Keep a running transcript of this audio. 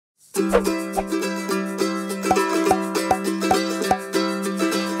All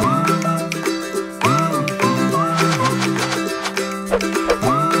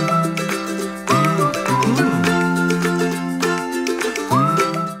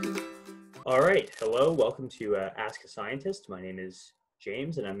right, hello, welcome to Ask a Scientist. My name is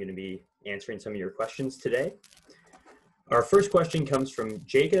James, and I'm going to be answering some of your questions today. Our first question comes from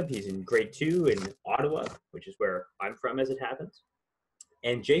Jacob. He's in grade 2 in Ottawa, which is where I'm from as it happens.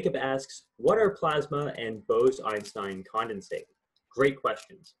 And Jacob asks, what are plasma and Bose-Einstein condensate? Great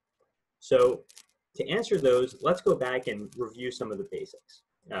questions. So to answer those, let's go back and review some of the basics.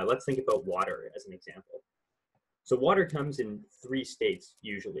 Let's think about water as an example. So water comes in 3 states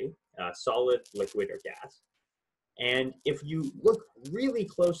usually, solid, liquid, or gas. And if you look really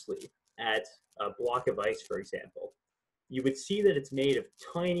closely at a block of ice, for example, you would see that it's made of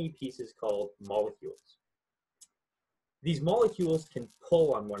tiny pieces called molecules. These molecules can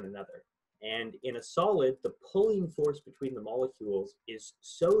pull on one another. And in a solid, the pulling force between the molecules is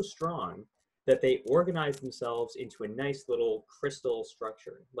so strong that they organize themselves into a nice little crystal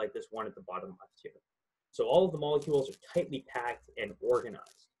structure, like this one at the bottom left here. So all of the molecules are tightly packed and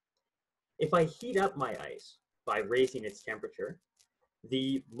organized. If I heat up my ice by raising its temperature,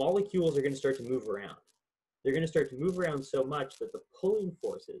 the molecules are going to start to move around. They're going to start to move around so much that the pulling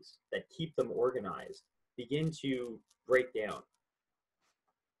forces that keep them organized begin to break down.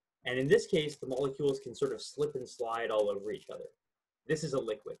 And in this case, the molecules can sort of slip and slide all over each other. This is a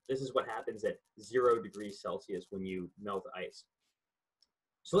liquid. This is what happens at 0 degrees Celsius when you melt ice.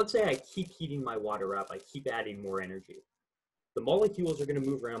 So let's say I keep heating my water up, I keep adding more energy. The molecules are going to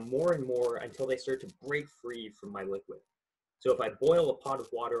move around more and more until they start to break free from my liquid. So if I boil a pot of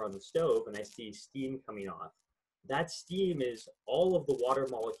water on the stove and I see steam coming off, that steam is all of the water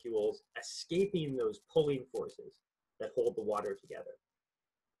molecules escaping those pulling forces that hold the water together.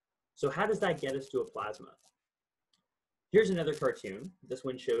 So how does that get us to a plasma? Here's another cartoon. This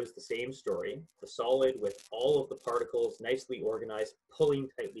one shows the same story, the solid with all of the particles nicely organized, pulling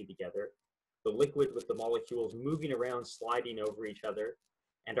tightly together, the liquid with the molecules moving around, sliding over each other,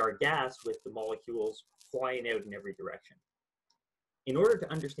 and our gas with the molecules flying out in every direction. In order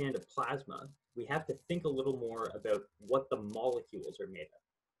to understand a plasma, we have to think a little more about what the molecules are made of.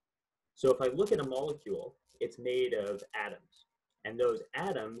 So if I look at a molecule, it's made of atoms, and those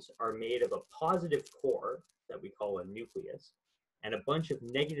atoms are made of a positive core that we call a nucleus, and a bunch of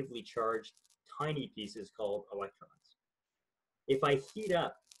negatively charged tiny pieces called electrons. If I heat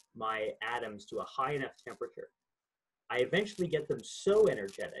up my atoms to a high enough temperature, I eventually get them so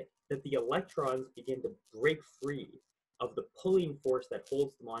energetic that the electrons begin to break free of the pulling force that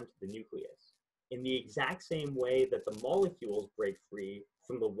holds them onto the nucleus, in the exact same way that the molecules break free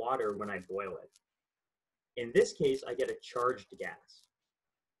from the water when I boil it. In this case, I get a charged gas.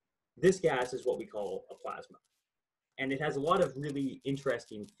 This gas is what we call a plasma. And it has a lot of really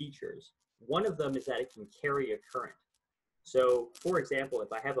interesting features. One of them is that it can carry a current. So, for example,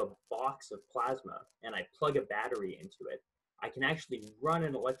 if I have a box of plasma and I plug a battery into it, I can actually run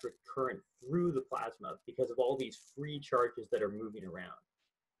an electric current through the plasma because of all these free charges that are moving around.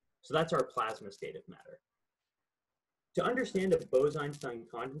 So that's our plasma state of matter. To understand a Bose-Einstein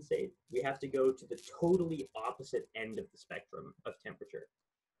condensate, we have to go to the totally opposite end of the spectrum of temperature.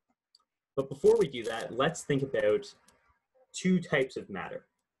 But before we do that, let's think about 2 types of matter.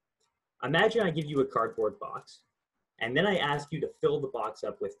 Imagine I give you a cardboard box, and then I ask you to fill the box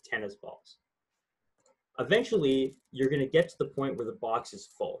up with tennis balls. Eventually, you're going to get to the point where the box is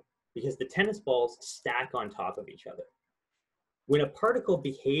full, because the tennis balls stack on top of each other. When a particle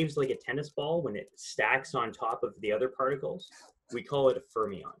behaves like a tennis ball, when it stacks on top of the other particles, we call it a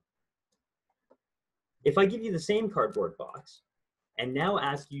fermion. If I give you the same cardboard box, and now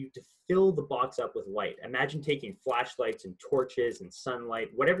ask you to fill the box up with light. Imagine taking flashlights and torches and sunlight,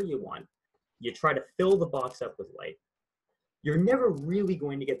 whatever you want. You try to fill the box up with light. You're never really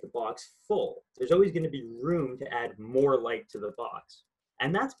going to get the box full. There's always going to be room to add more light to the box.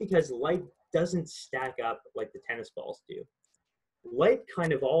 And that's because light doesn't stack up like the tennis balls do. Light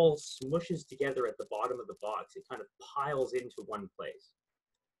kind of all smushes together at the bottom of the box. It kind of piles into one place.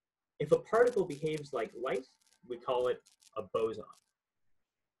 If a particle behaves like light, we call it a boson.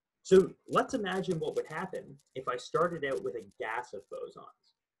 So let's imagine what would happen if I started out with a gas of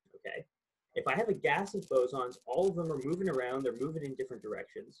bosons, okay? If I have a gas of bosons, all of them are moving around, they're moving in different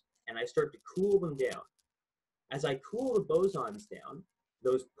directions, and I start to cool them down. As I cool the bosons down,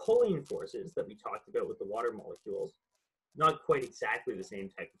 those pulling forces that we talked about with the water molecules, not quite exactly the same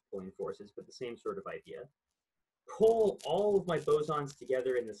type of pulling forces, but the same sort of idea, pull all of my bosons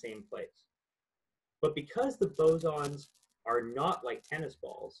together in the same place. But because the bosons are not like tennis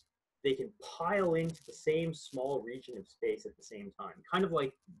balls, they can pile into the same small region of space at the same time, kind of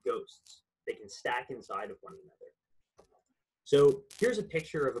like ghosts. They can stack inside of one another. So here's a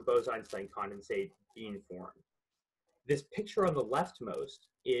picture of a Bose-Einstein condensate being formed. This picture on the leftmost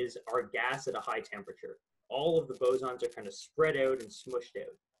is our gas at a high temperature. All of the bosons are kind of spread out and smushed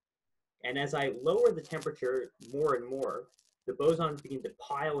out. And as I lower the temperature more and more, the bosons begin to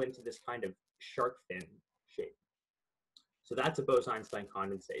pile into this kind of shark fin shape. So that's a Bose-Einstein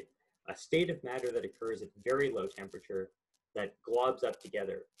condensate, a state of matter that occurs at very low temperature that globs up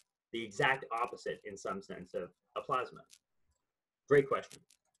together, the exact opposite in some sense of a plasma. Great question.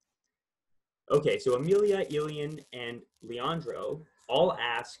 Okay, so Amelia, Ilian, and Leandro all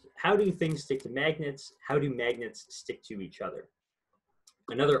ask, how do things stick to magnets? How do magnets stick to each other?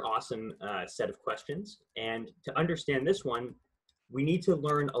 Another awesome set of questions. And to understand this one, we need to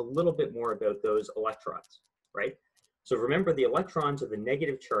learn a little bit more about those electrons, right? So remember, the electrons are the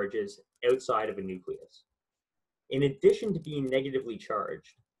negative charges outside of a nucleus. In addition to being negatively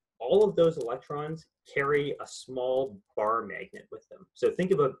charged, all of those electrons carry a small bar magnet with them. So think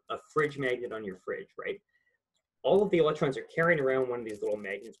of a fridge magnet on your fridge, right? All of the electrons are carrying around one of these little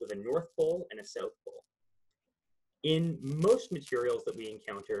magnets with a north pole and a south pole. In most materials that we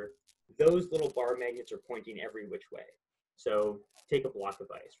encounter, those little bar magnets are pointing every which way. So take a block of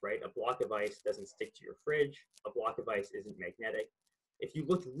ice, right? A block of ice doesn't stick to your fridge. A block of ice isn't magnetic. If you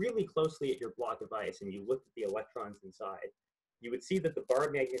looked really closely at your block of ice and you looked at the electrons inside, you would see that the bar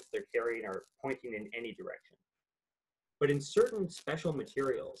magnets they're carrying are pointing in any direction. But in certain special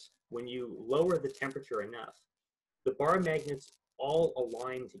materials, when you lower the temperature enough, the bar magnets all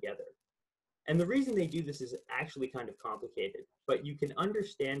align together. And the reason they do this is actually kind of complicated, but you can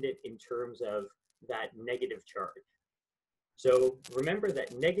understand it in terms of that negative charge. So remember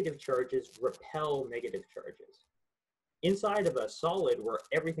that negative charges repel negative charges. Inside of a solid where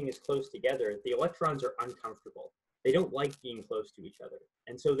everything is close together, the electrons are uncomfortable. They don't like being close to each other.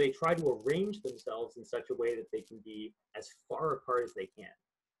 And so they try to arrange themselves in such a way that they can be as far apart as they can.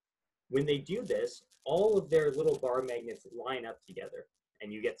 When they do this, all of their little bar magnets line up together,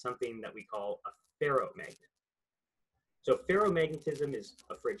 and you get something that we call a ferromagnet. So ferromagnetism is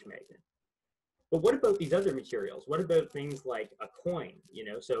a fridge magnet. But what about these other materials? What about things like a coin? You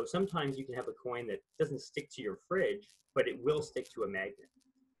know, so sometimes you can have a coin that doesn't stick to your fridge, but it will stick to a magnet.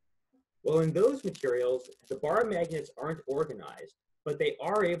 Well, in those materials, the bar magnets aren't organized, but they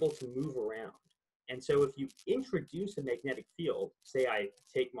are able to move around. And so if you introduce a magnetic field, say I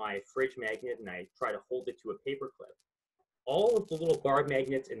take my fridge magnet and I try to hold it to a paperclip, all of the little bar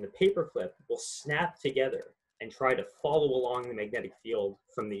magnets in the paperclip will snap together and try to follow along the magnetic field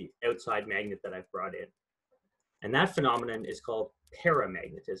from the outside magnet that I've brought in. And that phenomenon is called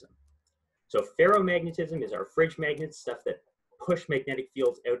paramagnetism. So ferromagnetism is our fridge magnets, stuff that push magnetic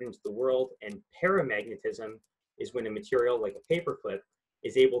fields out into the world, and paramagnetism is when a material like a paperclip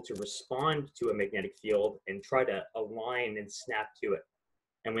is able to respond to a magnetic field and try to align and snap to it.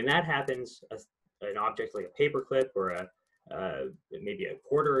 And when that happens, an object like a paperclip or maybe a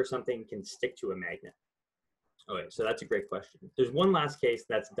quarter or something can stick to a magnet. Okay, so that's a great question. There's one last case,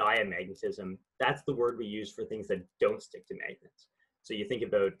 that's diamagnetism. That's the word we use for things that don't stick to magnets. So you think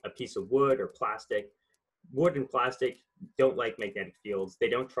about a piece of wood or plastic. Wood and plastic don't like magnetic fields. They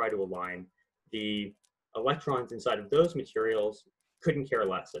don't try to align. The electrons inside of those materials couldn't care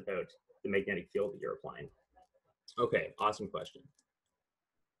less about the magnetic field that you're applying. Okay, awesome question.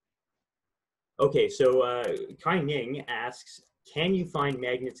 Okay, so Kai Ning asks, can you find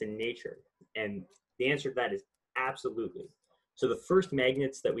magnets in nature? And the answer to that is absolutely. So the first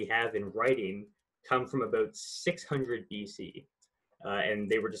magnets that we have in writing come from about 600 BC, and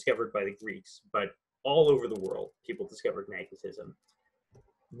they were discovered by the Greeks, but all over the world, people discovered magnetism.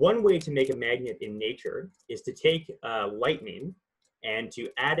 One way to make a magnet in nature is to take lightning and to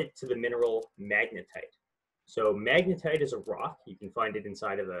add it to the mineral magnetite. So magnetite is a rock. You can find it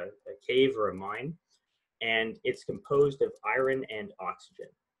inside of a cave or a mine, and it's composed of iron and oxygen.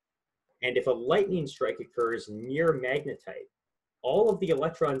 And if a lightning strike occurs near magnetite, all of the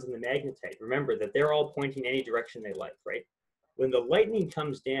electrons in the magnetite, remember that they're all pointing any direction they like, right? When the lightning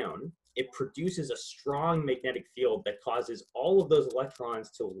comes down, it produces a strong magnetic field that causes all of those electrons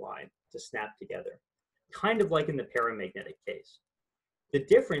to align, to snap together, kind of like in the paramagnetic case. The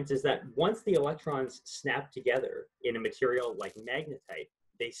difference is that once the electrons snap together in a material like magnetite,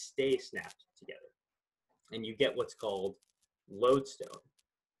 they stay snapped together, and you get what's called lodestone.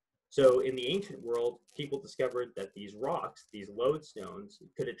 So in the ancient world, people discovered that these rocks, these lodestones,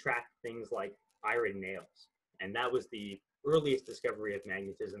 could attract things like iron nails, and that was the earliest discovery of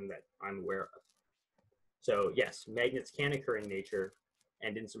magnetism that I'm aware of. So yes, magnets can occur in nature,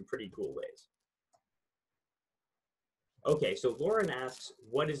 and in some pretty cool ways. Okay, so Lauren asks,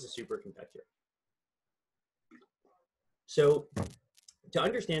 what is a superconductor? So to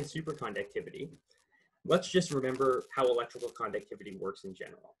understand superconductivity, let's just remember how electrical conductivity works in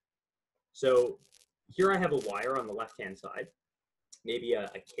general. So here I have a wire on the left-hand side, maybe a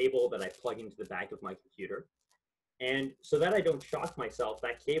cable that I plug into the back of my computer. And so that I don't shock myself,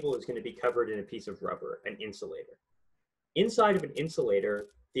 that cable is going to be covered in a piece of rubber, an insulator. Inside of an insulator,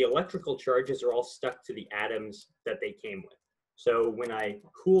 the electrical charges are all stuck to the atoms that they came with. So when I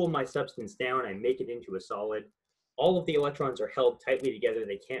cool my substance down, I make it into a solid, all of the electrons are held tightly together,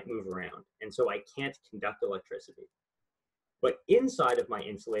 they can't move around, and so I can't conduct electricity. But inside of my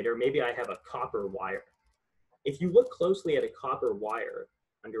insulator, maybe I have a copper wire. If you look closely at a copper wire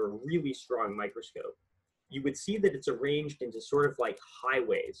under a really strong microscope, you would see that it's arranged into sort of like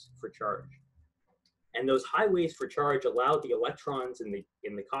highways for charge. And those highways for charge allow the electrons in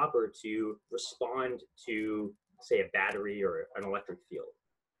the copper to respond to, say, a battery or an electric field.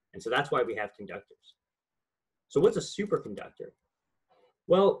 And so that's why we have conductors. So what's a superconductor?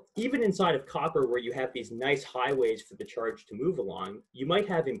 Well, even inside of copper, where you have these nice highways for the charge to move along, you might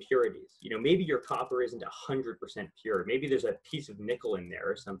have impurities. You know, maybe your copper isn't 100% pure. Maybe there's a piece of nickel in there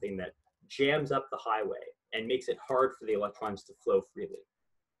or something that jams up the highway and makes it hard for the electrons to flow freely.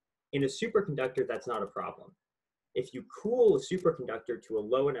 In a superconductor, that's not a problem. If you cool a superconductor to a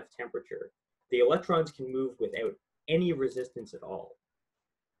low enough temperature, the electrons can move without any resistance at all.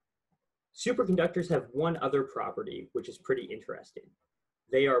 Superconductors have one other property, which is pretty interesting.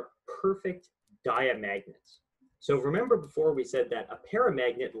 They are perfect diamagnets. So remember before we said that a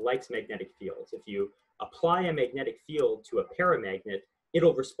paramagnet likes magnetic fields. If you apply a magnetic field to a paramagnet,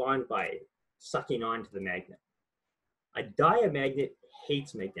 it'll respond by sucking onto the magnet. A diamagnet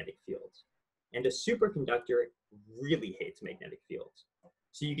hates magnetic fields, and a superconductor really hates magnetic fields.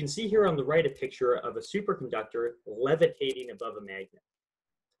 So you can see here on the right a picture of a superconductor levitating above a magnet.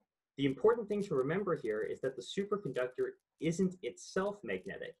 The important thing to remember here is that the superconductor isn't itself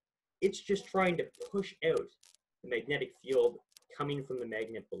magnetic. It's just trying to push out the magnetic field coming from the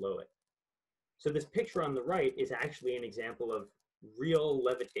magnet below it. So this picture on the right is actually an example of real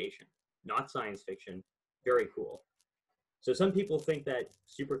levitation, not science fiction. Very cool. So some people think that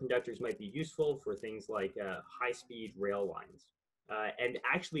superconductors might be useful for things like high-speed rail lines. And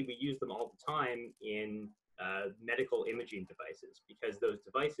actually, we use them all the time in medical imaging devices, because those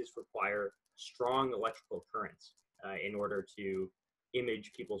devices require strong electrical currents in order to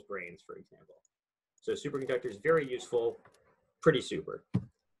image people's brains, for example. So superconductors, very useful, pretty super.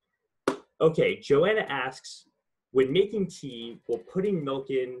 Okay, Joanna asks, when making tea, will putting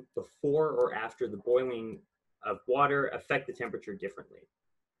milk in before or after the boiling of water affect the temperature differently?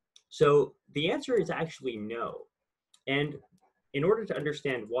 So the answer is actually no. And in order to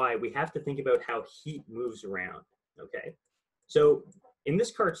understand why, we have to think about how heat moves around, okay? So in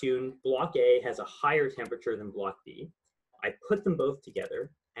this cartoon, block A has a higher temperature than block B. I put them both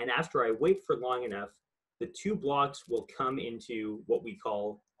together, and after I wait for long enough, the two blocks will come into what we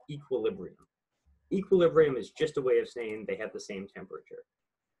call equilibrium. Equilibrium is just a way of saying they have the same temperature.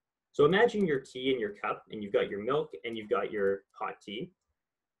 So imagine your tea in your cup, and you've got your milk, and you've got your hot tea.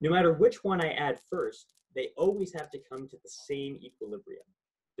 No matter which one I add first, they always have to come to the same equilibrium.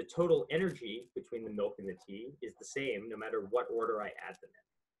 The total energy between the milk and the tea is the same no matter what order I add them in.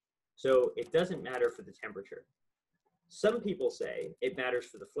 So it doesn't matter for the temperature. Some people say it matters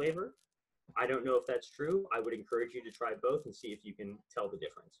for the flavor. I don't know if that's true. I would encourage you to try both and see if you can tell the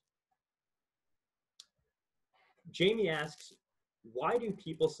difference. Jamie asks, why do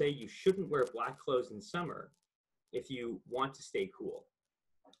people say you shouldn't wear black clothes in summer if you want to stay cool?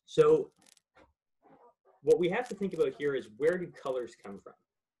 So what we have to think about here is, where do colors come from?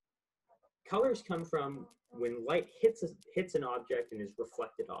 Colors come from when light hits an object and is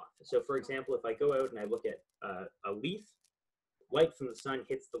reflected off. So for example, if I go out and I look at a leaf, light from the sun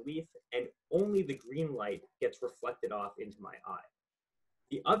hits the leaf, and only the green light gets reflected off into my eye.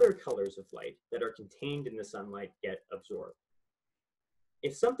 The other colors of light that are contained in the sunlight get absorbed.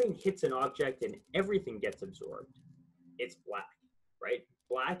 If something hits an object and everything gets absorbed, it's black, right?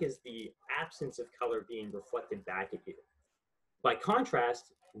 Black is the absence of color being reflected back at you. By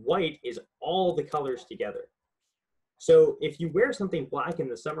contrast, white is all the colors together. So if you wear something black in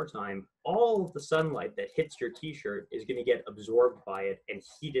the summertime, all of the sunlight that hits your t-shirt is going to get absorbed by it and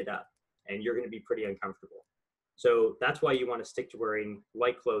heated up, and you're going to be pretty uncomfortable. So that's why you want to stick to wearing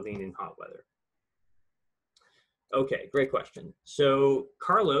light clothing in hot weather. Okay, great question. So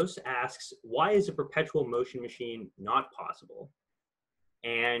Carlos asks, why is a perpetual motion machine not possible?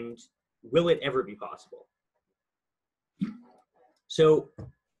 And will it ever be possible? So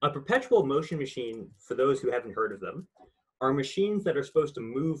a perpetual motion machine, for those who haven't heard of them, are machines that are supposed to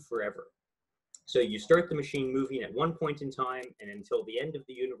move forever. So you start the machine moving at one point in time, and until the end of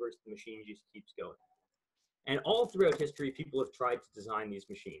the universe, the machine just keeps going. And all throughout history, people have tried to design these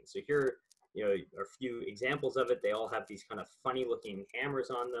machines. So here, are a few examples of it. They all have these kind of funny looking hammers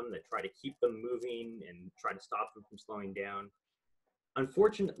on them that try to keep them moving and try to stop them from slowing down.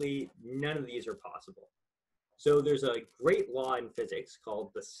 Unfortunately, none of these are possible. So there's a great law in physics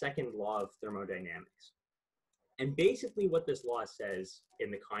called the second law of thermodynamics. And basically what this law says in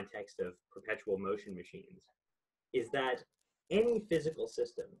the context of perpetual motion machines is that any physical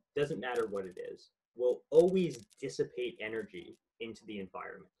system, doesn't matter what it is, will always dissipate energy into the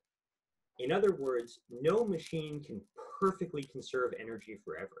environment. In other words, no machine can perfectly conserve energy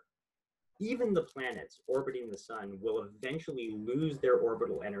forever. Even the planets orbiting the sun will eventually lose their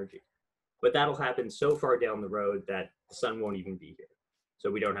orbital energy. But that'll happen so far down the road that the sun won't even be here.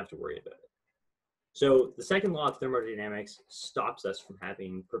 So we don't have to worry about it. So the second law of thermodynamics stops us from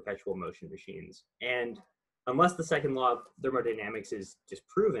having perpetual motion machines. And unless the second law of thermodynamics is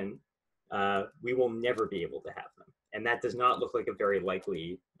disproven, we will never be able to have them. And that does not look like a very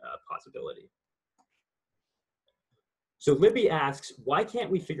likely possibility. So Libby asks, why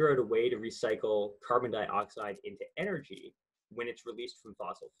can't we figure out a way to recycle carbon dioxide into energy when it's released from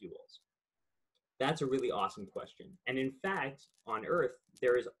fossil fuels? That's a really awesome question. And in fact, on Earth,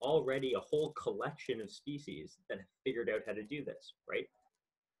 there is already a whole collection of species that have figured out how to do this, right?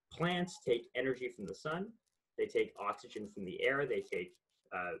 Plants take energy from the sun, they take oxygen from the air, they take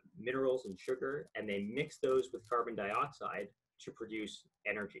minerals and sugar, and they mix those with carbon dioxide to produce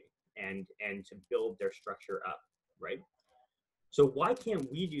energy and to build their structure up, right? So why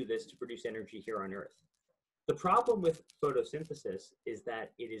can't we do this to produce energy here on Earth? The problem with photosynthesis is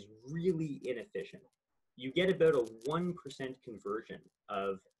that it is really inefficient. You get about a 1% conversion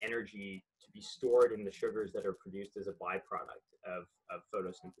of energy to be stored in the sugars that are produced as a byproduct of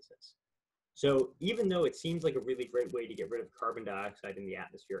photosynthesis. So even though it seems like a really great way to get rid of carbon dioxide in the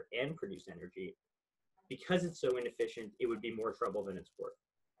atmosphere and produce energy, because it's so inefficient, it would be more trouble than it's worth.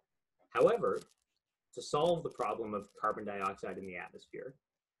 However, to solve the problem of carbon dioxide in the atmosphere,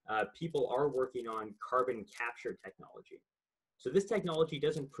 people are working on carbon capture technology. So this technology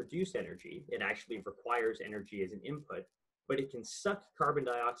doesn't produce energy. It actually requires energy as an input, but it can suck carbon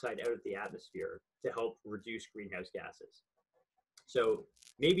dioxide out of the atmosphere to help reduce greenhouse gases. So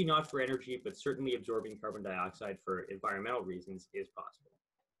maybe not for energy, but certainly absorbing carbon dioxide for environmental reasons is possible.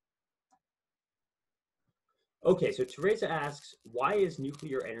 Okay, so Teresa asks, why is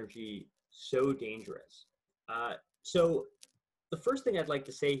nuclear energy so dangerous? So the first thing I'd like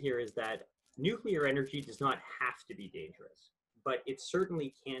to say here is that nuclear energy does not have to be dangerous, but it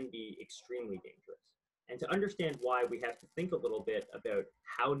certainly can be extremely dangerous. And to understand why, we have to think a little bit about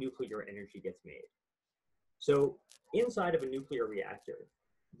how nuclear energy gets made. So inside of a nuclear reactor,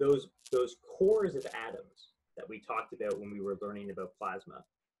 those cores of atoms that we talked about when we were learning about plasma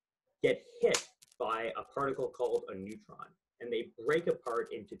get hit by a particle called a neutron, and they break apart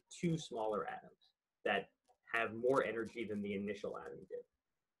into two smaller atoms that have more energy than the initial atom did.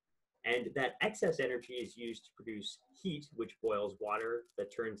 And that excess energy is used to produce heat, which boils water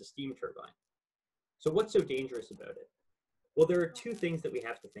that turns a steam turbine. So what's so dangerous about it? Well, there are two things that we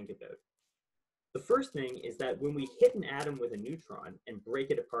have to think about. The first thing is that when we hit an atom with a neutron and break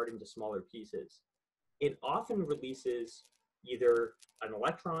it apart into smaller pieces, it often releases either an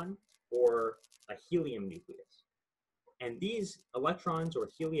electron or a helium nucleus. And these electrons or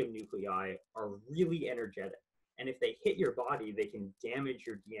helium nuclei are really energetic. And if they hit your body, they can damage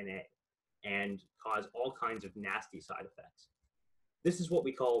your DNA and cause all kinds of nasty side effects. This is what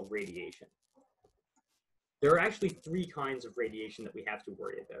we call radiation. There are actually three kinds of radiation that we have to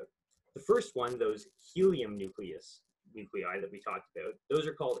worry about. The first one, those helium nuclei that we talked about, those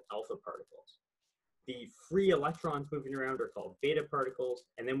are called alpha particles. The free electrons moving around are called beta particles,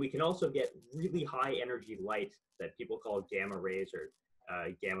 and then we can also get really high energy light that people call gamma rays or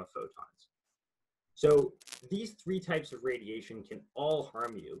gamma photons. So these three types of radiation can all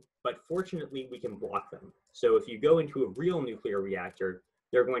harm you, but fortunately we can block them. So if you go into a real nuclear reactor,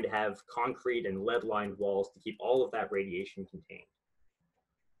 they're going to have concrete and lead-lined walls to keep all of that radiation contained.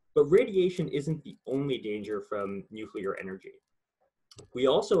 But radiation isn't the only danger from nuclear energy. We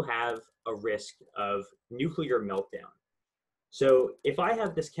also have a risk of nuclear meltdown. So if I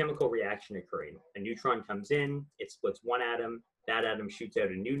have this chemical reaction occurring, a neutron comes in, it splits one atom, that atom shoots out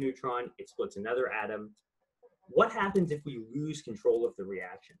a new neutron, it splits another atom. What happens if we lose control of the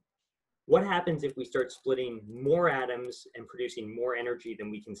reaction? What happens if we start splitting more atoms and producing more energy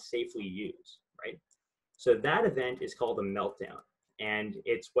than we can safely use, right? So that event is called a meltdown. And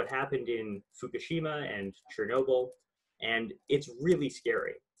it's what happened in Fukushima and Chernobyl, and it's really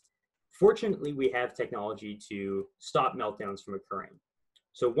scary. Fortunately, we have technology to stop meltdowns from occurring.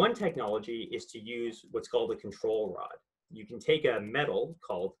 So one technology is to use what's called a control rod. You can take a metal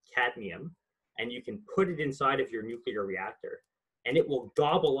called cadmium, and you can put it inside of your nuclear reactor, and it will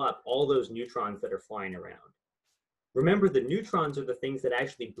gobble up all those neutrons that are flying around. Remember, the neutrons are the things that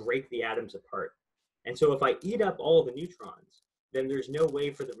actually break the atoms apart. And so if I eat up all the neutrons, then there's no way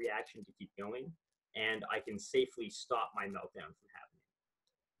for the reaction to keep going, and I can safely stop my meltdown from happening.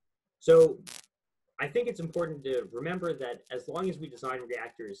 So I think it's important to remember that as long as we design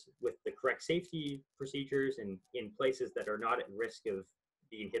reactors with the correct safety procedures and in places that are not at risk of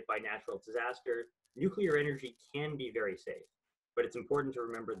being hit by natural disaster, nuclear energy can be very safe. But it's important to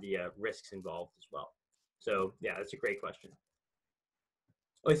remember the risks involved as well. So yeah, that's a great question.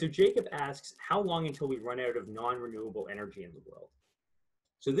 Okay, so Jacob asks, how long until we run out of non-renewable energy in the world?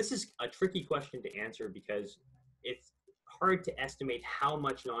 So this is a tricky question to answer because it's hard to estimate how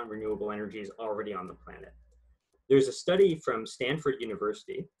much non-renewable energy is already on the planet. There's a study from Stanford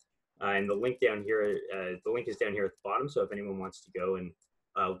University, and the link down here, the link is down here at the bottom. So if anyone wants to go and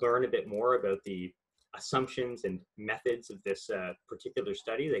learn a bit more about the assumptions and methods of this particular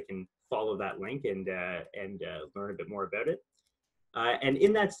study, they can follow that link and learn a bit more about it. And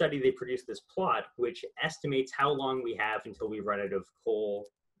in that study, they produced this plot which estimates how long we have until we run out of coal,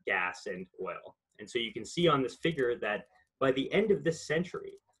 gas, and oil. And so you can see on this figure that by the end of this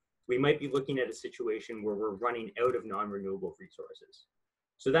century, we might be looking at a situation where we're running out of non-renewable resources.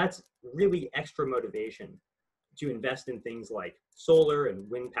 So that's really extra motivation to invest in things like solar and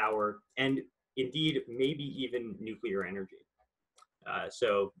wind power, and indeed, maybe even nuclear energy.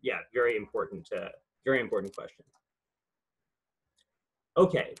 So yeah, very important question.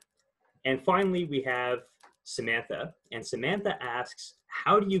 Okay, and finally we have Samantha, and Samantha asks,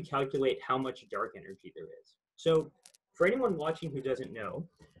 how do you calculate how much dark energy there is? So for anyone watching who doesn't know,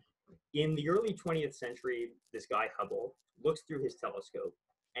 in the early 20th century, this guy Hubble looks through his telescope,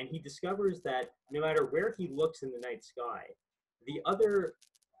 and he discovers that no matter where he looks in the night sky, the other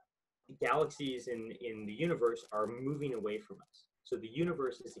galaxies in the universe are moving away from us. So the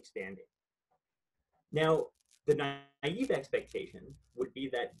universe is expanding. Now, the naive expectation would be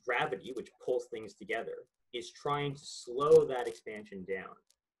that gravity, which pulls things together, is trying to slow that expansion down.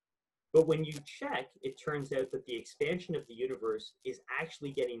 But when you check, it turns out that the expansion of the universe is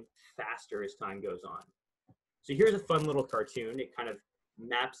actually getting faster as time goes on. So here's a fun little cartoon. It kind of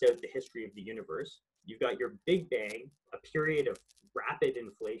maps out the history of the universe. You've got your Big Bang, a period of rapid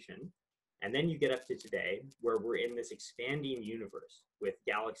inflation, and then you get up to today, where we're in this expanding universe with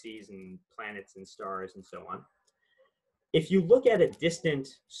galaxies and planets and stars and so on. If you look at a distant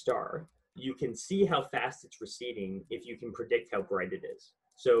star, you can see how fast it's receding if you can predict how bright it is.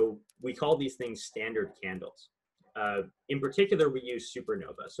 So we call these things standard candles. In particular, we use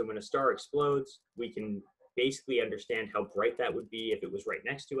supernova. So when a star explodes, we can basically understand how bright that would be if it was right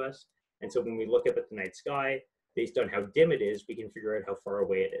next to us. And so when we look up at the night sky, based on how dim it is, we can figure out how far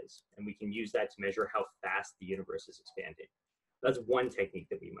away it is. And we can use that to measure how fast the universe is expanding. That's one technique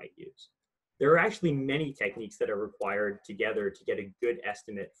that we might use. There are actually many techniques that are required together to get a good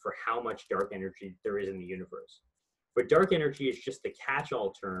estimate for how much dark energy there is in the universe. But dark energy is just the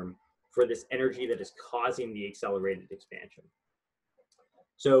catch-all term for this energy that is causing the accelerated expansion.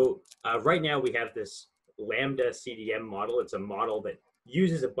 So right now we have this Lambda CDM model. It's a model that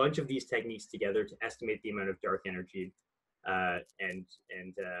uses a bunch of these techniques together to estimate the amount of dark energy, and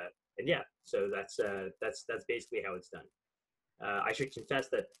yeah, so that's basically how it's done. I should confess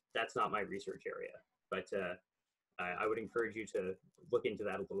that that's not my research area, but I would encourage you to look into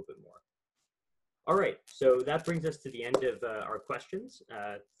that a little bit more. All right, so that brings us to the end of our questions.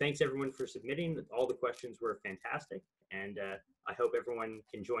 Thanks everyone for submitting. All the questions were fantastic, and I hope everyone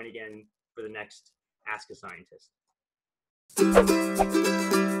can join again for the next Ask a Scientist.